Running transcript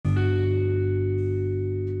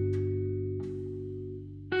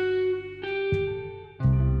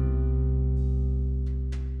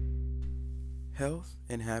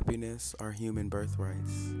and happiness are human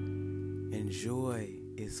birthrights, and joy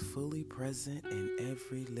is fully present in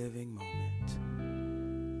every living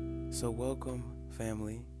moment. So welcome,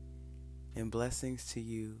 family, and blessings to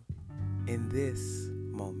you in this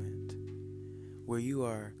moment where you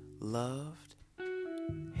are loved,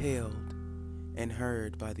 hailed, and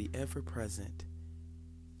heard by the ever-present,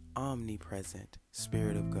 omnipresent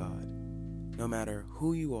Spirit of God. No matter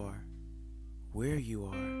who you are, where you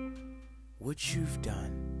are, what you've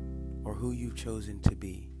done, or who you've chosen to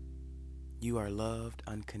be, you are loved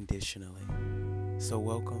unconditionally. So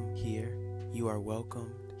welcome here. You are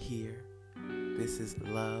welcomed here. This is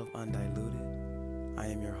Love Undiluted. I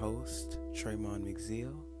am your host, Tremon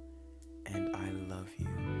McZeal, and I love you.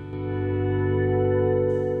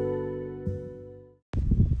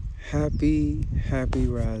 Happy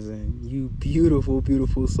rising, you beautiful,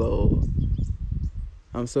 beautiful soul.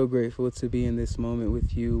 I'm so grateful to be in this moment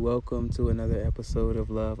with you. Welcome to another episode of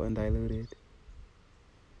Love Undiluted.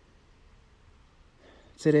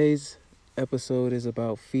 Today's episode is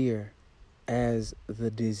about fear as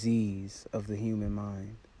the disease of the human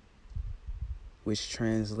mind, which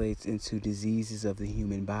translates into diseases of the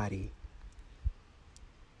human body.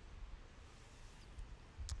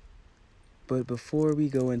 But before we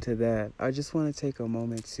go into that, I just want to take a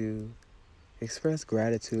moment to express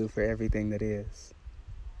gratitude for everything that is.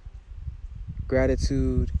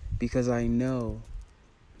 Gratitude because I know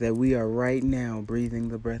that we are right now breathing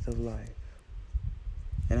the breath of life.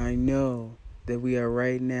 And I know that we are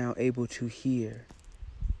right now able to hear.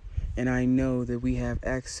 And I know that we have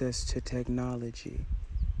access to technology.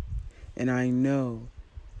 And I know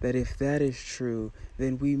that if that is true,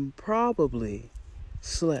 then we probably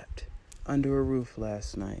slept under a roof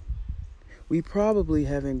last night. We probably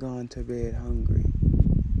haven't gone to bed hungry.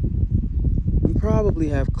 We probably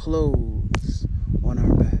have clothes on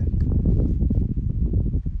our back.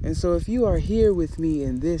 And so if you are here with me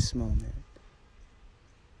in this moment,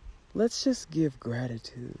 let's just give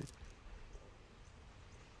gratitude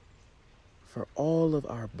for all of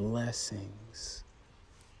our blessings,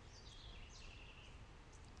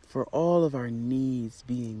 for all of our needs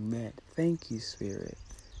being met. Thank you, Spirit,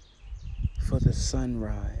 for the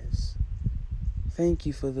sunrise. Thank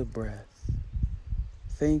you for the breath.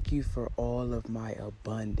 Thank you for all of my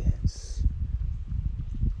abundance.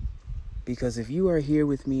 Because if you are here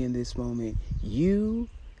with me in this moment, you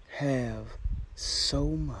have so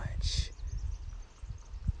much.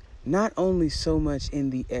 Not only so much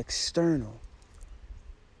in the external,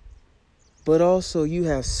 but also you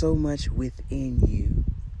have so much within you.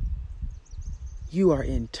 You are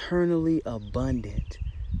internally abundant.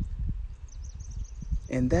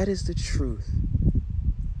 And that is the truth.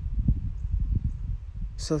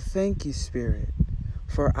 So thank you, Spirit,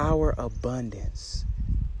 for our abundance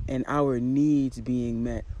and our needs being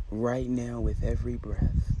met right now with every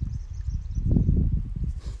breath.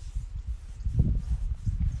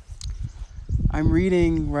 I'm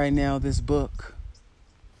reading right now this book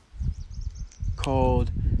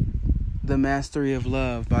called The Mastery of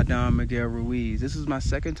Love by Don Miguel Ruiz. This is my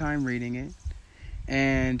second time reading it.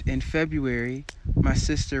 And in February, my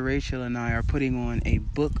sister Rachel and I are putting on a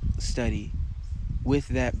book study with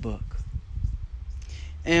that book.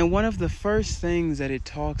 And one of the first things that it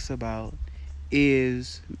talks about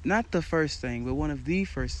is, not the first thing, but one of the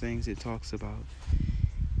first things it talks about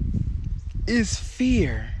is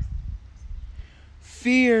fear.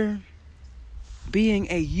 Fear being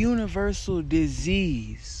a universal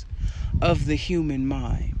disease of the human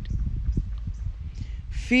mind.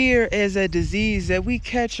 Fear is a disease that we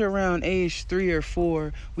catch around age 3 or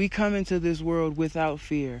 4. We come into this world without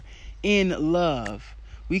fear. In love.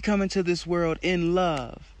 We come into this world in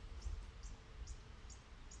love.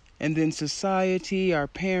 And then society, our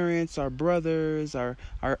parents, our brothers, our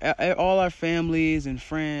all our families and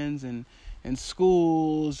friends and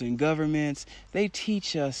schools and governments, they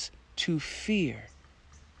teach us to fear.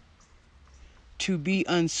 To be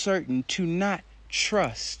uncertain, to not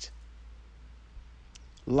trust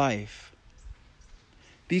life.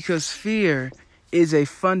 Because fear is a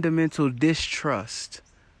fundamental distrust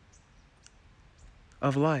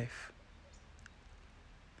of life.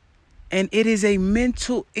 And it is a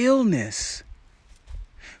mental illness.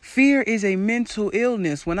 Fear is a mental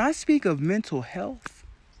illness. When I speak of mental health,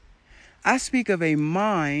 I speak of a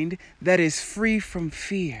mind that is free from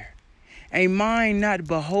fear. A mind not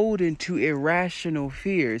beholden to irrational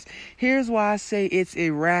fears. Here's why I say it's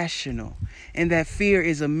irrational and that fear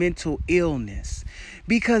is a mental illness.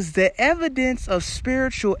 Because the evidence of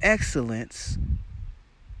spiritual excellence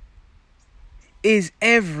is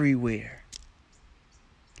everywhere.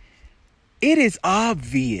 It is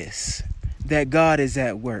obvious that God is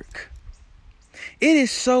at work. It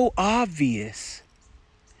is so obvious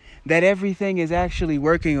that everything is actually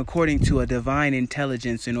working according to a divine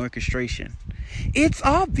intelligence and orchestration. It's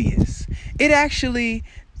obvious. It actually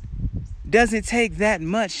doesn't take that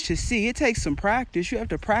much to see. It takes some practice. You have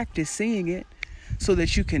to practice seeing it so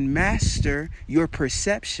that you can master your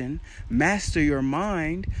perception, master your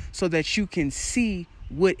mind, so that you can see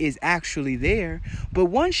what is actually there. But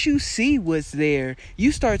once you see what's there,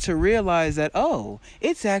 you start to realize that, oh,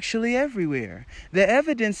 it's actually everywhere. The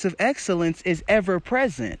evidence of excellence is ever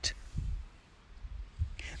present.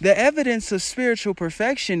 The evidence of spiritual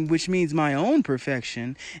perfection, which means my own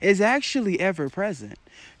perfection, is actually ever present.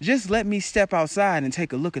 Just let me step outside and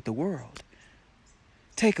take a look at the world.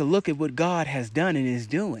 Take a look at what God has done and is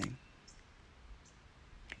doing.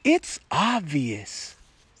 It's obvious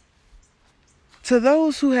to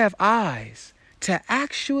those who have eyes to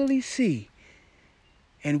actually see.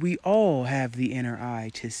 And we all have the inner eye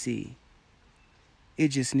to see. It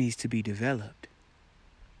just needs to be developed.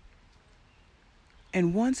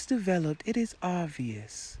 And once developed, it is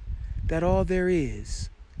obvious that all there is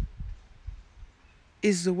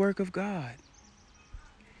the work of God.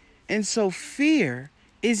 And so fear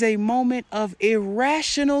is a moment of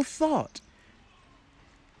irrational thought.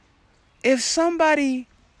 If somebody,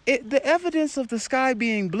 the evidence of the sky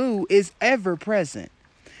being blue is ever present.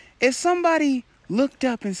 If somebody looked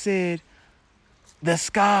up and said, the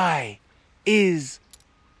sky is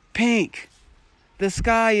pink, the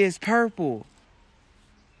sky is purple,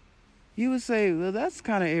 you would say, well, that's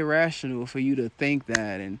kind of irrational for you to think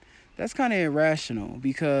that. And that's kind of irrational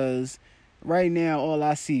because right now all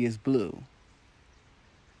I see is blue.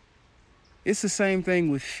 It's the same thing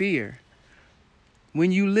with fear.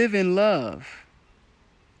 When you live in love,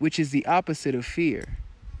 which is the opposite of fear,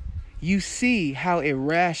 you see how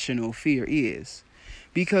irrational fear is.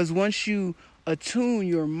 Because once you attune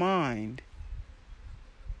your mind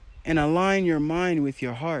and align your mind with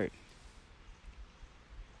your heart,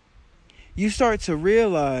 you start to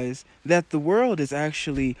realize that the world is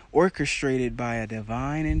actually orchestrated by a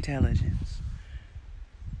divine intelligence.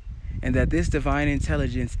 And that this divine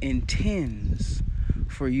intelligence intends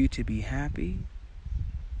for you to be happy,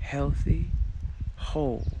 healthy,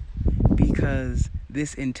 whole, because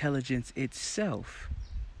this intelligence itself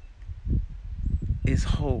is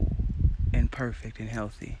whole and perfect and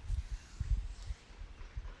healthy.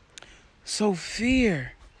 So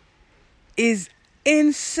fear is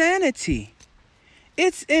insanity.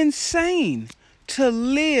 It's insane to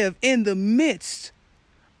live in the midst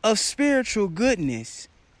of spiritual goodness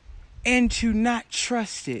and to not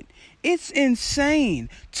trust it. It's insane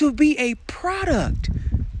to be a product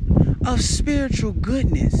of spiritual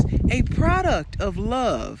goodness, a product of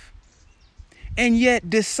love, and yet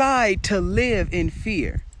decide to live in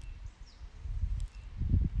fear.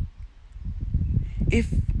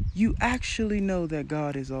 If you actually know that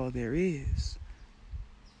God is all there is,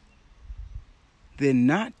 then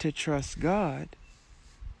not to trust God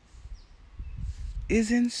is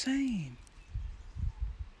insane.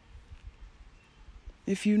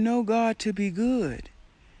 If you know God to be good,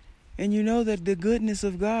 and you know that the goodness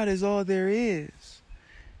of God is all there is,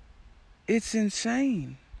 it's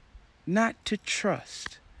insane not to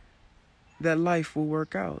trust that life will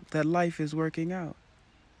work out, that life is working out.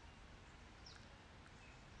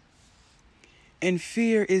 And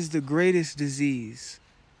fear is the greatest disease,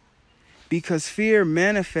 because fear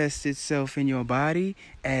manifests itself in your body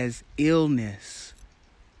as illness.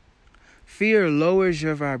 Fear lowers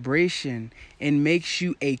your vibration and makes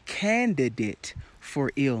you a candidate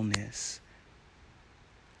for illness.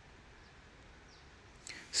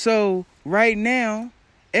 So right now,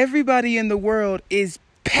 everybody in the world is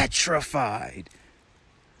petrified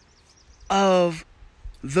of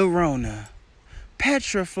the Rona,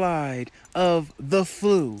 petrified of the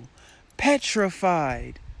flu,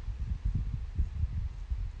 petrified.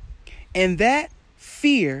 And that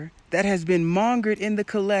fear that has been mongered in the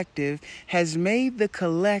collective has made the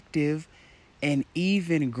collective an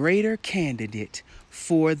even greater candidate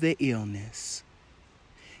for the illness.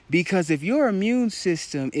 Because if your immune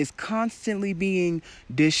system is constantly being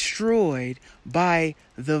destroyed by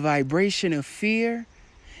the vibration of fear,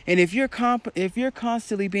 and if you're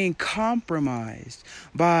constantly being compromised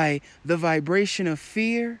by the vibration of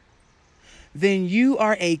fear, then you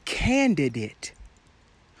are a candidate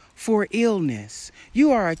for illness.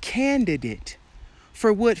 You are a candidate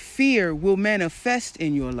for what fear will manifest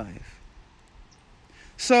in your life.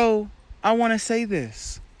 So I want to say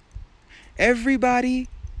this. Everybody,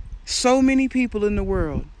 so many people in the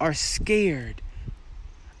world are scared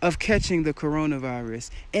of catching the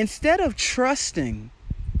coronavirus. Instead of trusting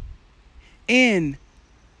in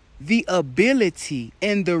the ability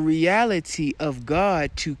and the reality of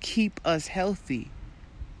God to keep us healthy.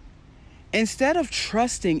 Instead of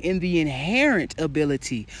trusting in the inherent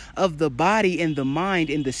ability of the body and the mind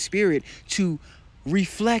and the spirit to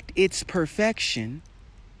reflect its perfection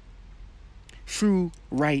through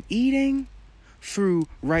right eating, through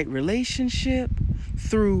right relationship,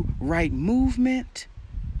 through right movement,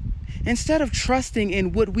 instead of trusting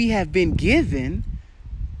in what we have been given,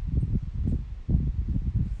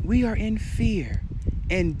 we are in fear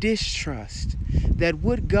and distrust that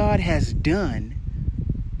what God has done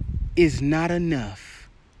is not enough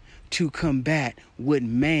to combat what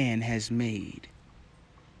man has made.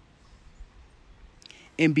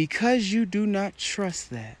 And because you do not trust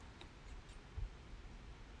that,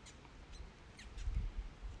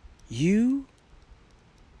 you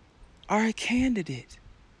are a candidate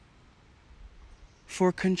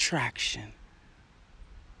for contraction.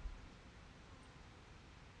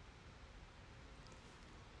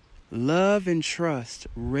 Love and trust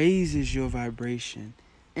raises your vibration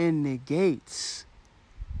and negates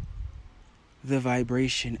the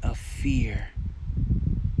vibration of fear.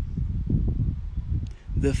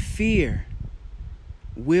 The fear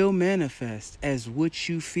will manifest as what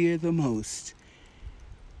you fear the most.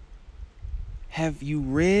 Have you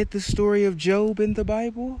read the story of Job in the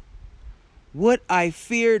Bible? What I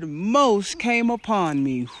feared most came upon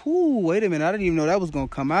me. Wait a minute, I didn't even know that was going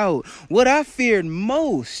to come out. What I feared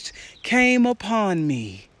most came upon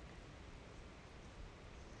me.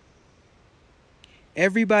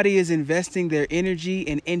 Everybody is investing their energy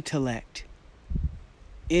and intellect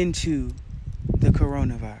into the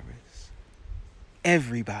coronavirus.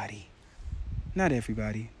 Everybody. Not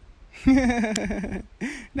everybody.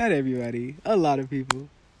 Not everybody. A lot of people.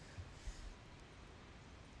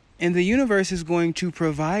 And the universe is going to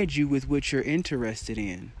provide you with what you're interested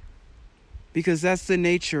in. Because that's the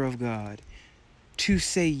nature of God. To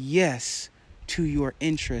say yes to your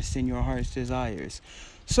interests and your heart's desires.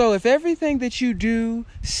 So if everything that you do,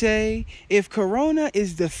 say, if Corona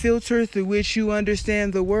is the filter through which you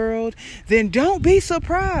understand the world, then don't be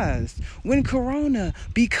surprised when Corona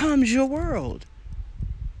becomes your world.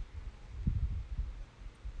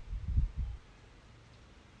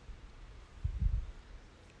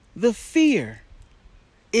 The fear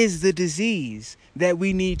is the disease that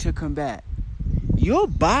we need to combat. Your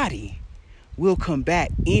body will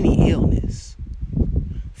combat any illness.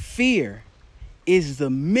 Fear is the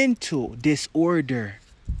mental disorder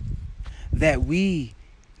that we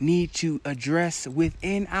need to address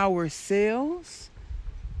within ourselves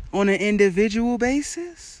on an individual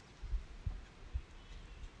basis.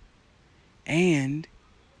 And,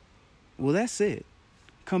 well, that's it.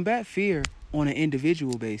 Combat fear on an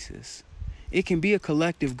individual basis. It can be a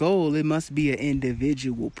collective goal. It must be an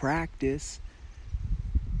individual practice.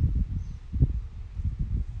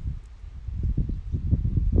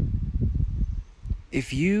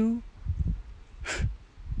 If you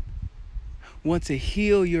want to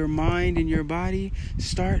heal your mind and your body,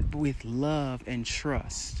 start with love and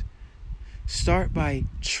trust. Start by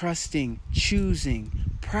trusting, choosing,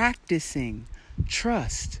 practicing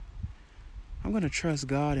trust. I'm going to trust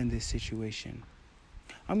God in this situation.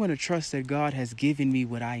 I'm going to trust that God has given me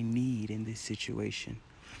what I need in this situation.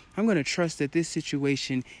 I'm going to trust that this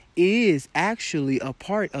situation is actually a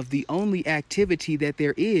part of the only activity that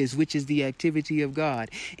there is, which is the activity of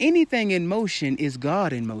God. Anything in motion is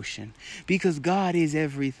God in motion, because God is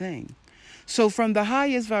everything. So from the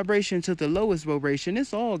highest vibration to the lowest vibration,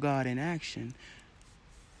 it's all God in action.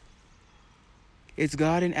 It's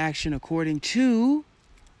God in action according to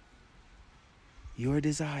your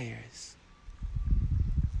desires.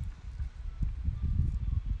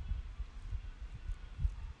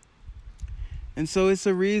 And so it's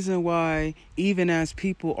a reason why, even as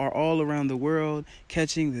people are all around the world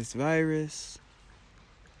catching this virus,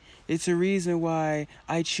 it's a reason why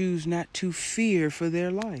I choose not to fear for their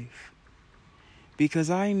life. Because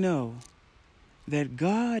I know that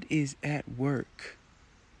God is at work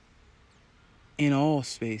in all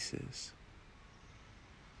spaces.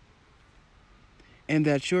 And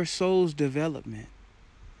that your soul's development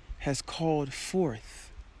has called forth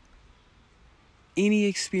any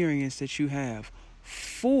experience that you have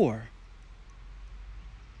for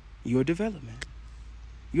your development.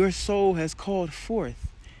 Your soul has called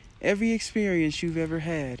forth every experience you've ever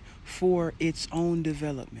had for its own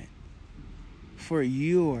development, for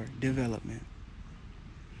your development.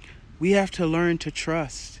 We have to learn to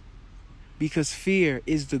trust, because fear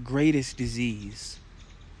is the greatest disease.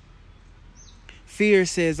 Fear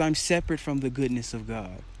says, I'm separate from the goodness of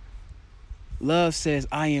God. Love says,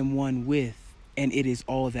 I am one with, and it is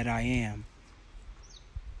all that I am.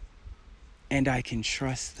 And I can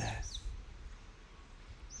trust that.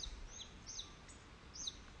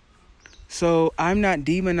 So I'm not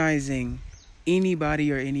demonizing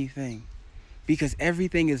anybody or anything, because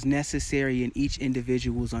everything is necessary in each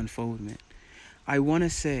individual's unfoldment. I want to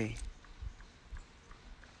say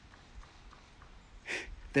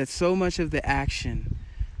that so much of the action,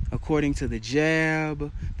 according to the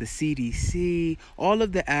JAB, the CDC, all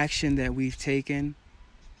of the action that we've taken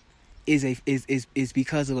is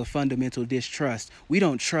because of a fundamental distrust. We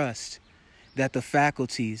don't trust that the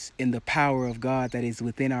faculties and the power of God that is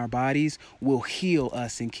within our bodies will heal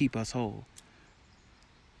us and keep us whole.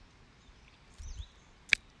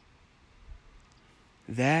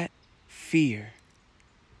 That fear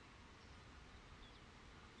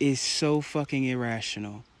is so fucking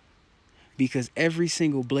irrational, because every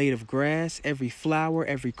single blade of grass, every flower,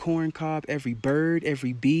 every corn cob, every bird,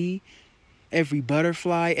 every bee, every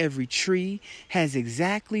butterfly, every tree has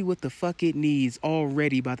exactly what the fuck it needs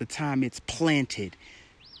already by the time it's planted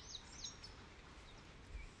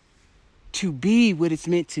to be what it's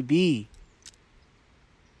meant to be.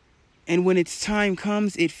 And when its time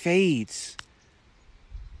comes, it fades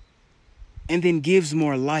and then gives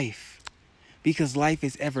more life, because life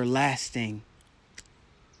is everlasting.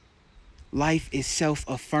 Life is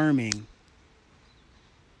self-affirming.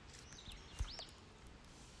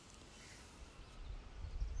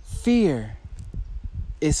 Fear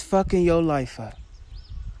is fucking your life up,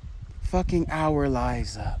 fucking our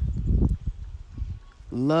lives up.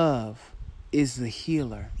 Love is the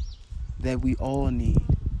healer that we all need.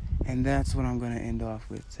 And that's what I'm going to end off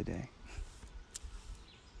with today.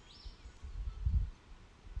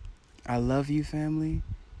 I love you, family.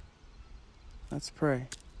 Let's pray.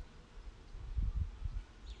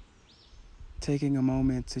 Taking a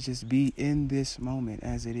moment to just be in this moment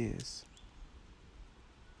as it is.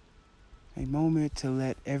 A moment to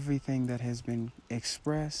let everything that has been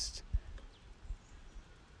expressed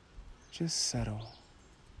just settle.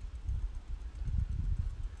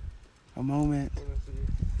 A moment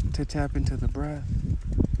to tap into the breath,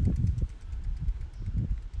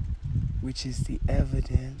 which is the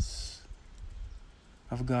evidence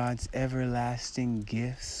of God's everlasting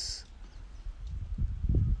gifts.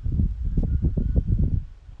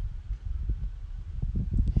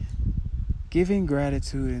 Giving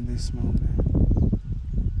gratitude in this moment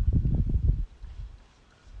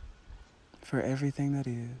for everything that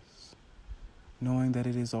is, knowing that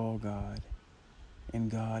it is all God,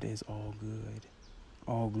 and God is all good,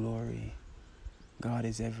 all glory. God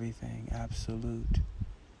is everything, absolute,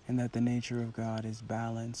 and that the nature of God is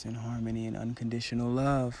balance and harmony and unconditional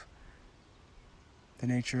love. The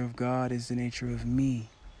nature of God is the nature of me.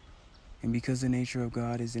 And because the nature of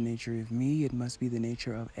God is the nature of me, it must be the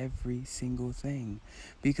nature of every single thing.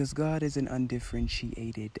 Because God is an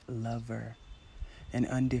undifferentiated lover, an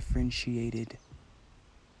undifferentiated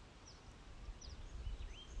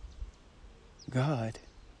God.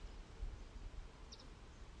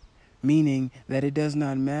 Meaning that it does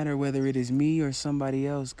not matter whether it is me or somebody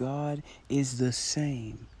else. God is the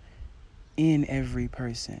same in every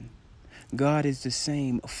person. God is the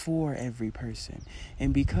same for every person.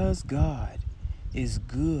 And because God is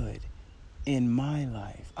good in my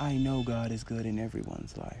life, I know God is good in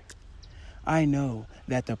everyone's life. I know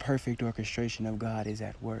that the perfect orchestration of God is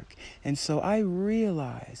at work. And so I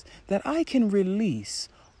realize that I can release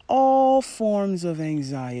all forms of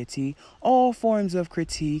anxiety, all forms of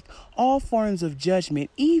critique, all forms of judgment,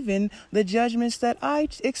 even the judgments that I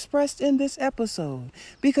expressed in this episode.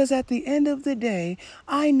 Because at the end of the day,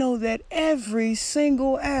 I know that every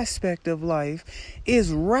single aspect of life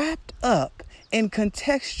is wrapped up and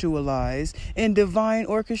contextualized in divine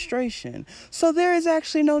orchestration. So there is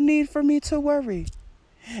actually no need for me to worry.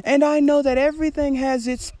 And I know that everything has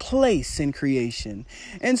its place in creation.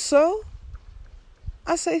 And so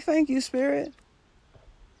I say thank you, Spirit.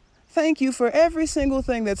 Thank you for every single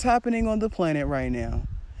thing that's happening on the planet right now.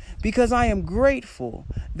 Because I am grateful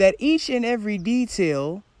that each and every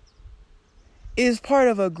detail is part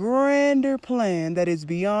of a grander plan that is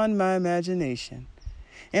beyond my imagination.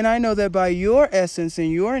 And I know that by your essence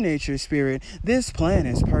and your nature, Spirit, this plan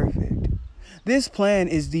is perfect. This plan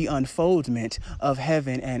is the unfoldment of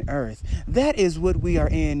heaven and earth. That is what we are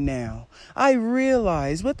in now. I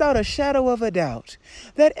realize without a shadow of a doubt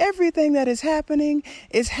that everything that is happening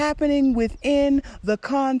within the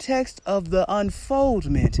context of the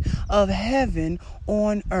unfoldment of heaven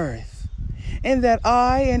on earth. and that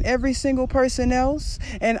I and every single person else,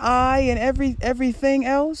 and I and everything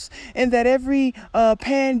else, and that every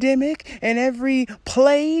pandemic and every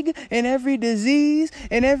plague and every disease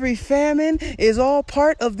and every famine is all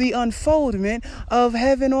part of the unfoldment of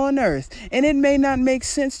heaven on earth. And it may not make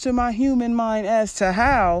sense to my human mind as to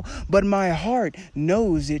how, but my heart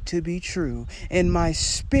knows it to be true, and my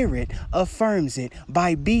spirit affirms it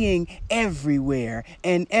by being everywhere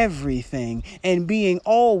and everything, and being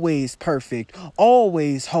always perfect,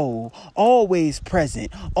 always whole, always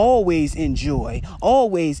present, always in joy,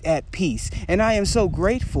 always at peace. And I am so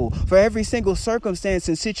grateful for every single circumstance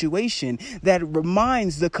and situation that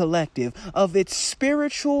reminds the collective of its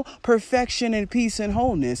spiritual perfection and peace and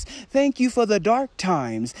wholeness. Thank you for the dark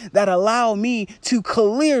times that allow me to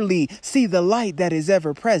clearly see the light that is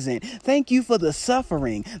ever present. Thank you for the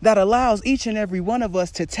suffering that allows each and every one of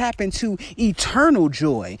us to tap into eternal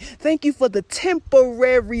joy. Thank you for the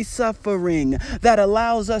temporary suffering that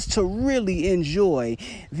allows us to really enjoy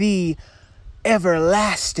the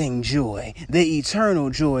everlasting joy, the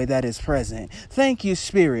eternal joy that is present. Thank you,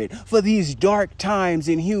 Spirit, for these dark times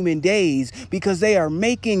in human days, because they are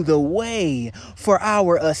making the way for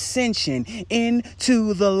our ascension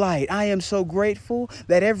into the light. I am so grateful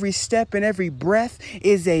that every step and every breath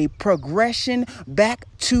is a progression back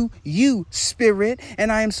to you, Spirit.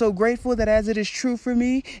 And I am so grateful that as it is true for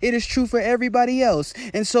me, it is true for everybody else.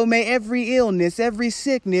 And so may every illness, every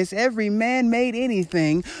sickness, every man-made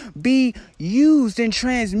anything be used and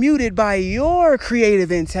transmuted by your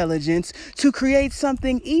creative intelligence to create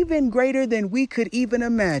something even greater than we could even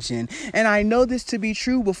imagine. And I know this to be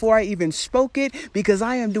true before I even spoke it, because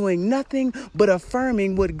I am doing nothing but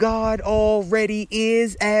affirming what God already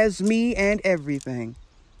is as me and everything.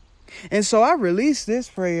 And so I release this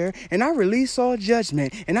prayer, and I release all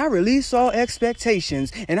judgment, and I release all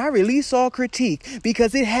expectations, and I release all critique,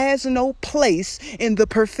 because it has no place in the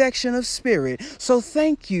perfection of Spirit. So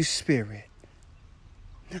thank you, Spirit.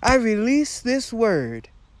 I release this word,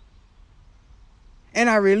 and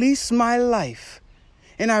I release my life,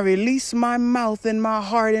 and I release my mouth and my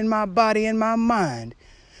heart and my body and my mind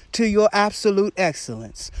to your absolute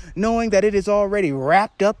excellence, knowing that it is already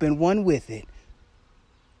wrapped up in one with it.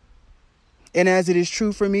 And as it is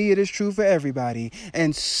true for me, it is true for everybody.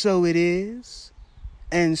 And so it is,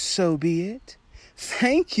 and so be it.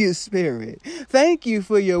 Thank you, Spirit. Thank you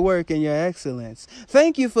for your work and your excellence.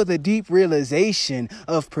 Thank you for the deep realization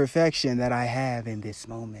of perfection that I have in this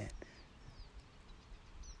moment,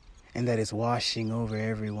 and that is washing over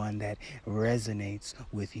everyone that resonates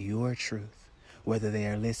with your truth, whether they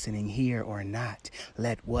are listening here or not.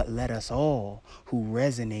 Let us all who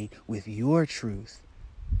resonate with your truth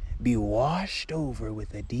be washed over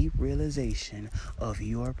with a deep realization of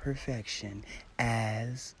your perfection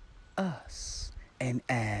as us and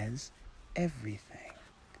as everything.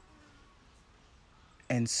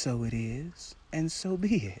 And so it is, and so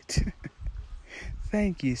be it.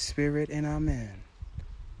 Thank you, Spirit, and amen.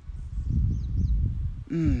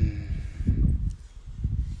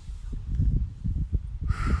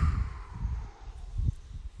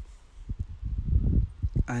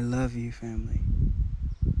 I love you, family.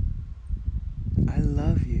 I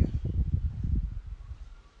love you.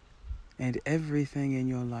 And everything in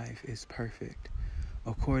your life is perfect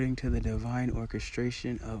according to the divine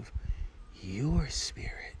orchestration of your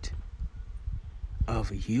spirit,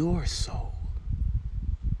 of your soul.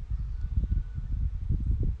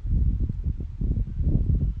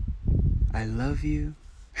 I love you.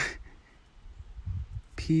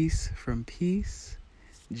 Peace from peace,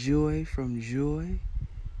 joy from joy,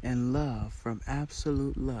 and love from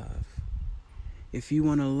absolute love. If you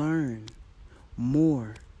want to learn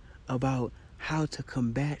more about how to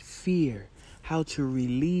combat fear, how to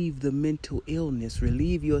relieve the mental illness,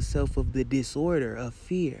 relieve yourself of the disorder of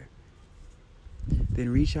fear, then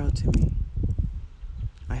reach out to me.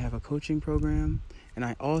 I have a coaching program, and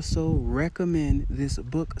I also recommend this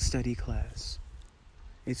book study class.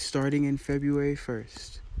 It's starting in February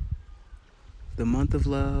 1st. The month of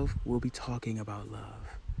love, we'll be talking about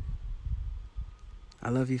love. I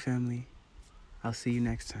love you, family. I'll see you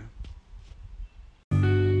next time.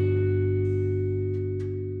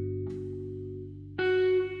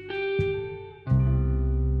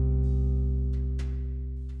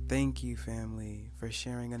 Thank you, family, for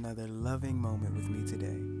sharing another loving moment with me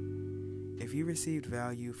today. If you received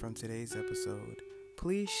value from today's episode,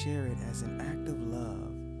 please share it as an act of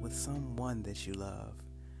love with someone that you love.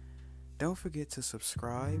 Don't forget to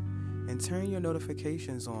subscribe and turn your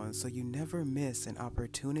notifications on so you never miss an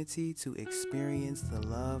opportunity to experience the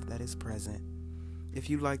love that is present. If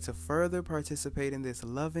you'd like to further participate in this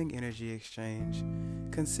loving energy exchange,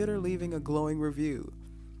 consider leaving a glowing review.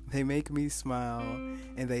 They make me smile,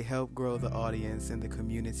 and they help grow the audience and the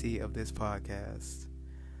community of this podcast.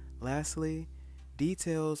 Lastly,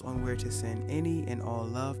 details on where to send any and all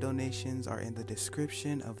love donations are in the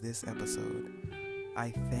description of this episode.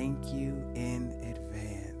 I thank you in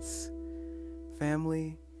advance.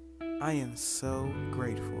 Family, I am so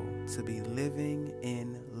grateful to be living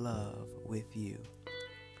in love with you.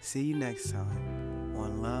 See you next time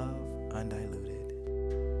on Love Undiluted.